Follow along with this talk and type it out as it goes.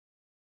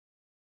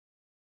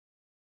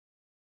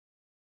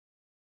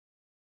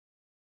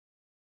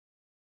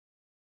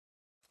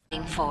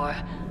For?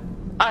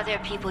 Are there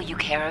people you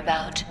care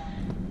about?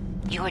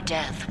 Your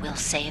death will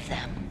save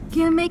them.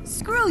 Can't make...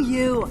 Screw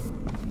you!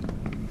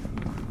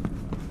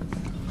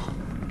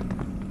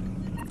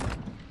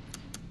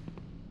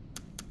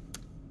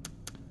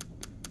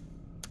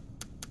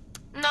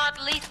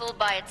 Not lethal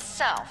by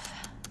itself,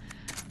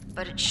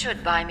 but it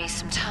should buy me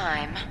some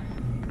time.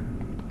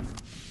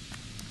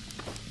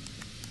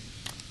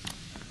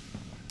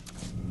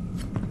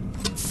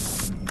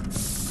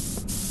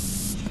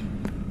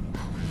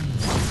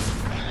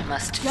 I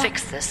must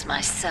fix this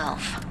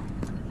myself.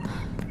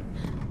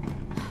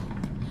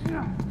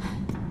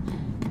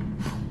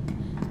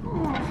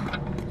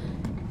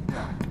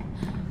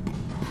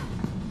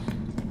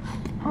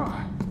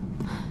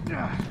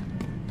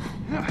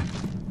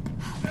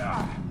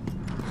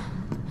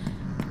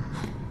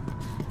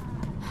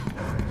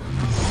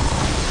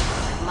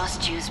 I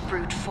must use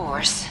brute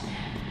force.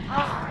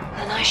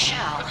 Then I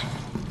shall.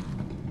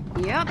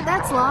 Yep,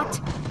 that's locked.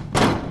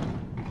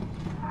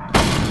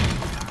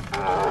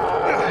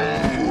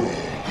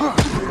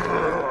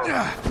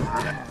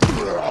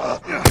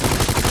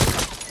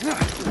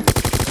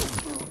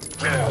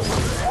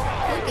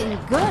 Looking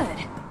good.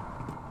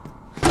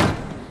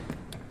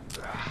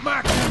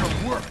 My kind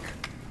of work.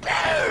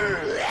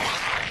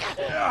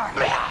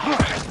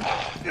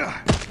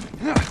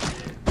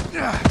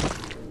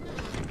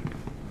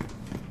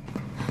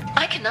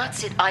 I cannot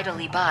sit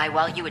idly by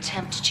while you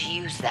attempt to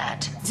use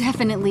that.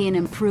 Definitely an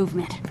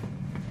improvement.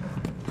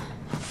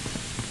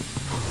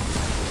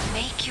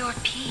 Make your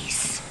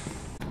peace.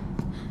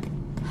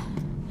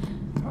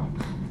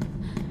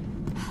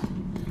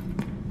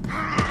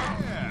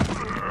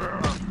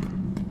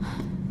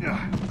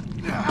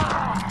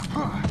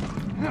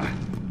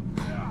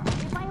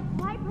 If I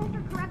apply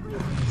pressure correctly...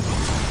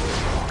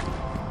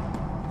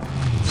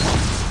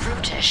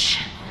 Brutish.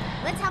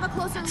 Let's have a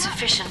closer look.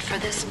 Sufficient for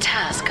this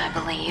task, I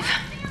believe.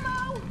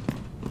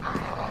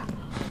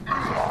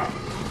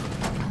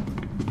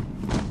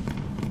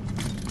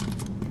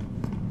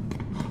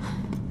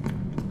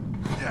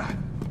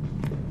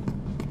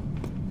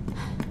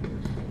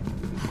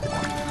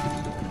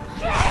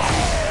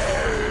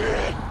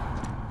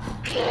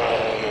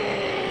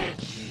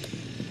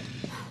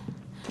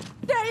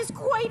 That is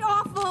quite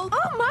awful!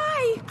 Oh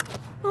my!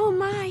 Oh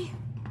my!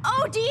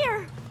 Oh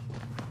dear!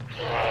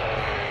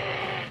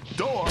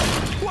 Door?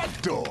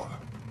 What door?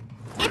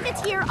 If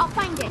it's here, I'll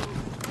find it.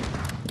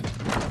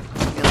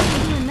 Feel like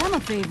you're doing them a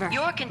favor.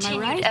 Your Am I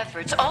continued right?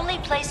 efforts only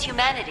place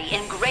humanity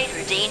in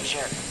greater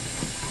danger.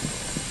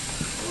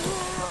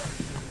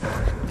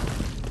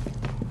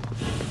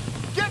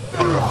 Get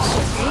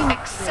them!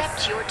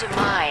 Accept your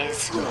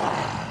demise.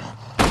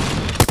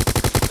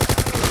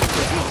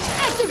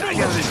 I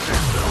got this.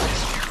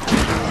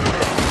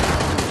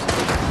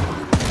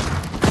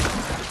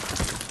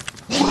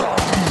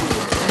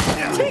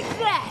 Take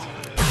that!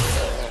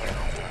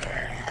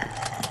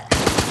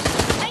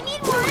 I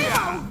need more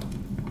ammo!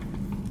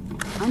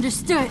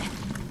 Understood.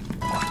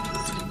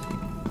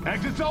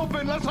 Exit's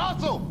open, let's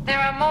hustle! There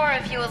are more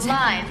of you alive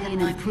Definitely than an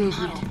my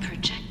improvement. model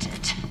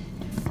projected.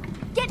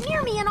 Get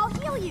near me and I'll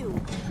heal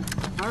you.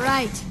 All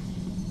right.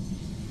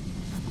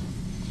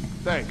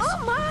 Thanks.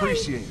 Oh my!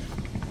 Appreciate it.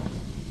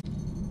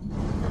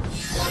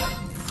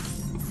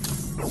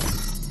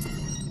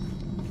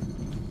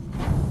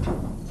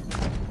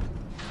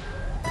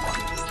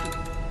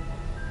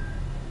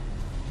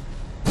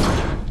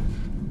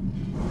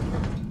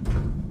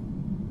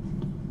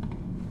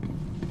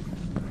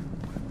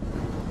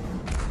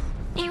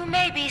 You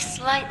may be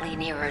slightly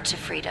nearer to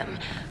freedom,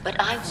 but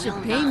I will Should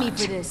not. pay me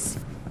for this.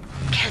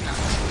 Cannot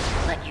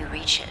let you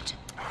reach it.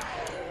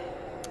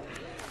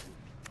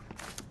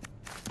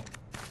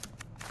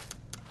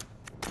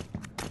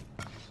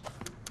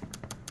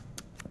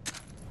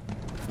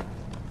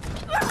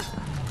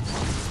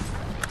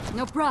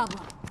 No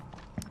problem.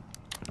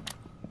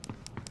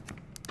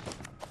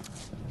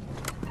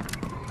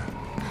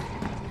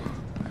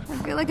 I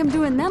feel like I'm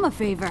doing them a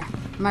favor.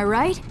 Am I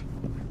right?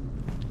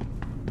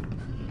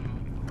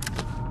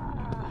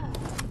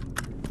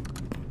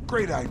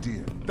 Great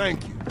idea.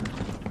 Thank you.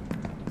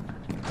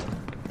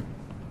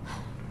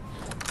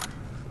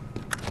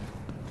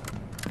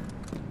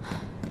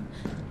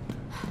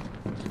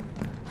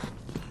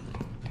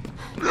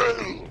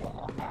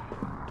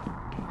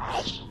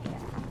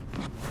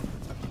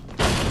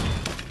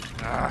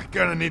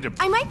 Gonna need to...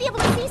 I might be able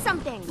to see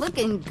something.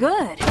 Looking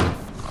good.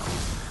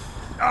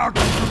 I'll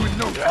get through with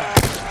no...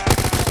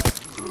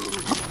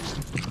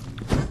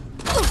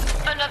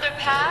 Another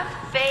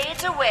path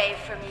fades away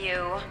from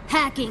you.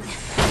 Hacking.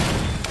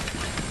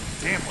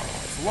 Damn,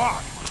 it's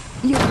locked.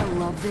 You're gonna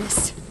love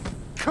this.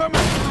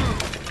 Coming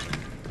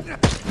through!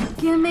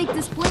 Can't make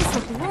this place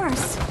look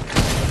worse.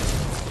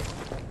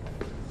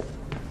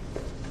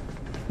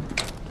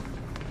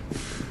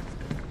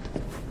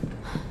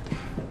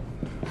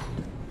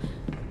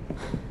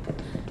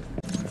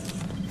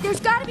 There's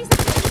gotta be something.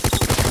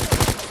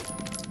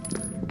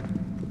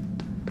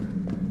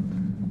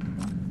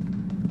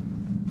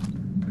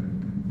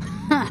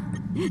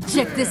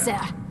 Check this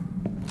out.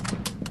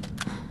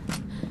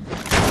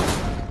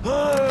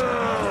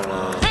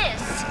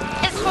 This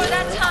is for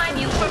that time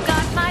you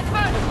forgot my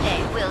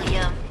birthday,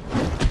 William.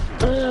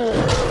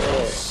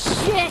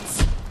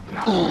 Shit!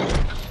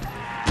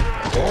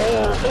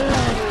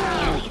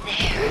 Nearly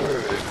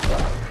there.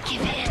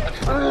 Give in.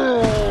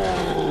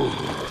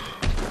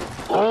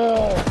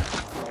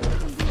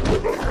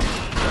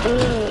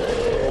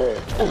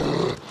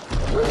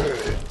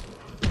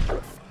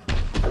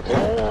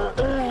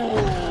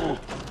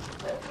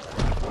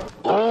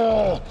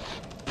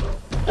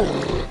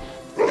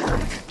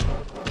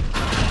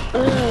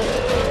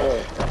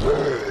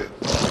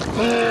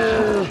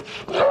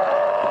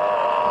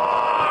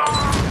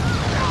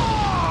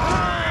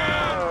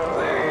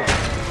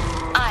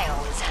 I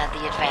always had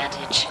the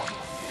advantage.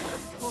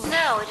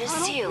 Now it is I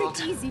don't sealed.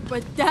 think easy,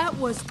 but that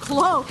was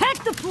close.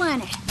 Heck the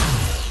planet!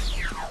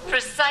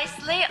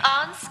 Precisely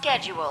on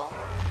schedule.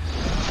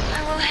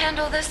 I will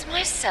handle this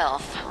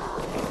myself.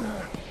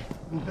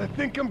 I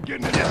think I'm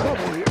getting in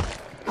trouble here.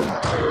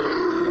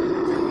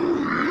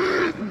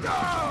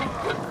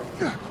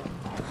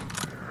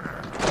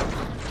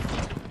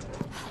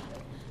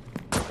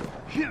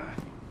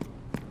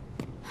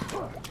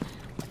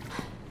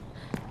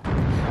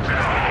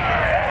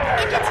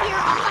 If it's here,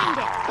 I'll find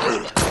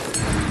it.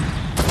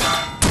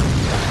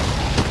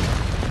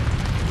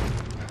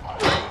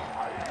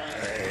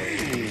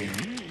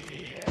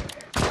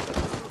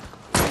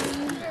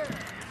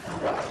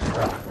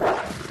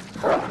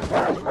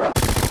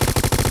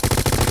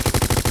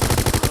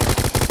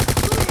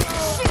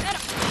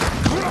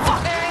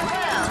 Very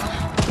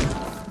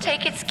well.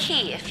 Take its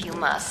key if you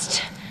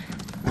must.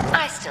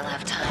 I still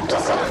have time to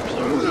stop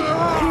you.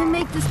 Can't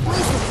make this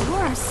place look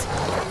worse.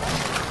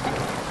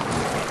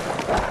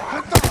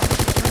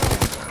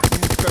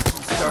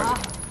 Inspection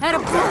started. Out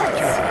of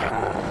bullets!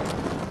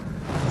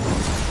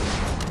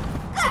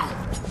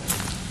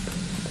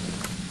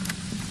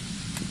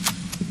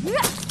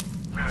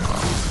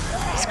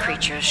 These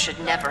creatures should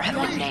never have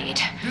been made.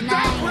 Did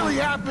that really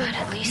happen? But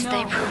at least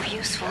they prove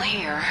useful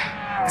here.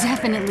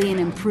 Definitely an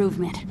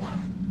improvement.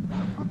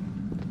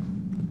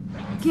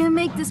 Can't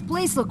make this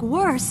place look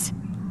worse.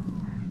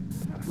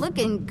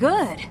 Looking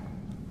good.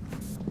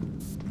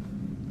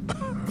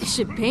 They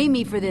should pay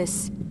me for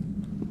this.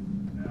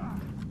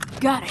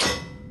 Got it.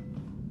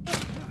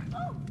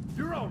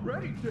 You're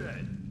already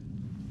dead.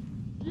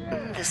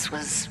 This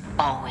was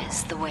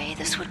always the way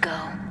this would go.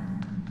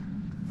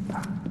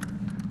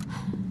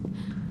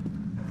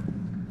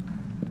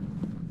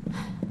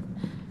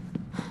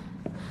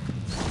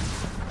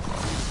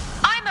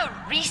 I'm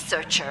a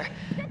researcher,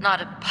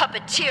 not a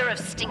puppeteer of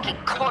stinking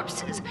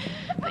corpses.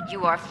 But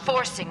you are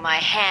forcing my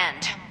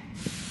hand.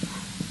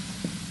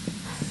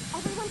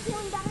 Everyone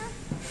feeling better?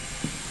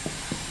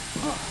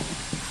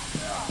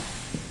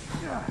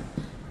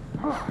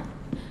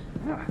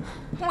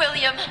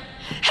 William,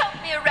 help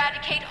me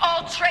eradicate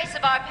all trace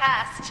of our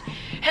past,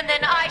 and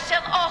then I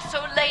shall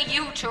also lay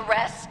you to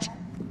rest.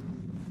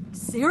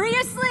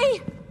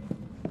 Seriously?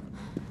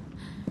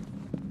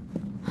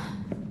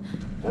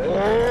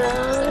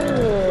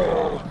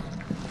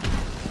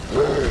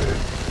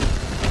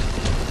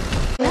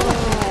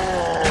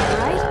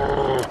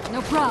 Alright?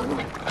 No problem.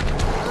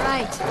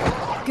 Alright.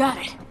 Got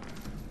it.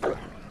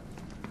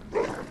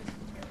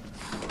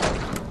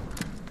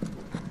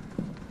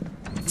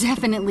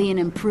 Definitely an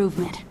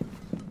improvement.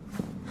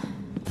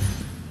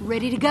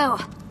 Ready to go.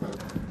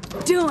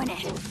 Doing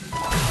it.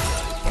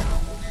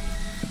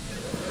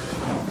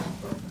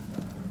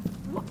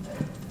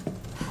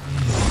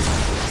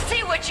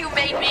 See what you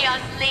made me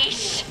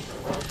unleash?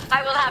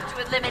 I will have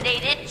to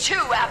eliminate it too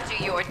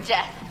after your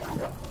death.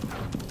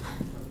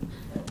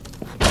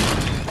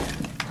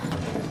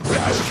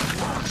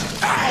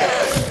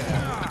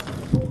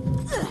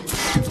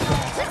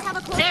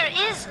 There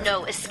is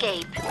no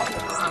escape.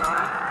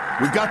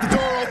 We got the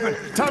door open.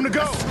 Time to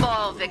go.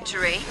 Small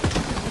victory.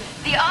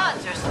 The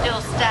odds are still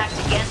stacked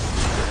against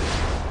you.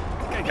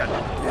 I got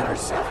or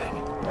something.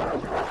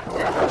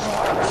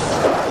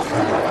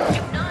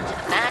 Do not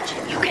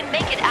imagine you can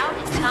make it out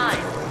in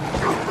time.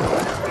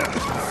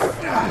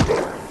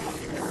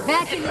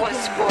 Back in It the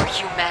was for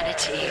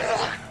humanity.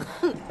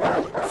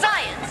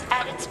 Science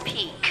at its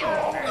peak.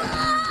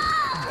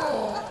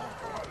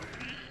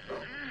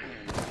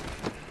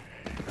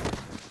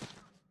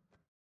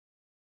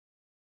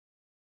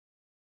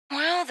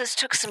 Well, this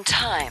took some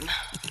time,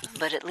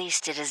 but at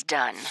least it is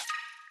done.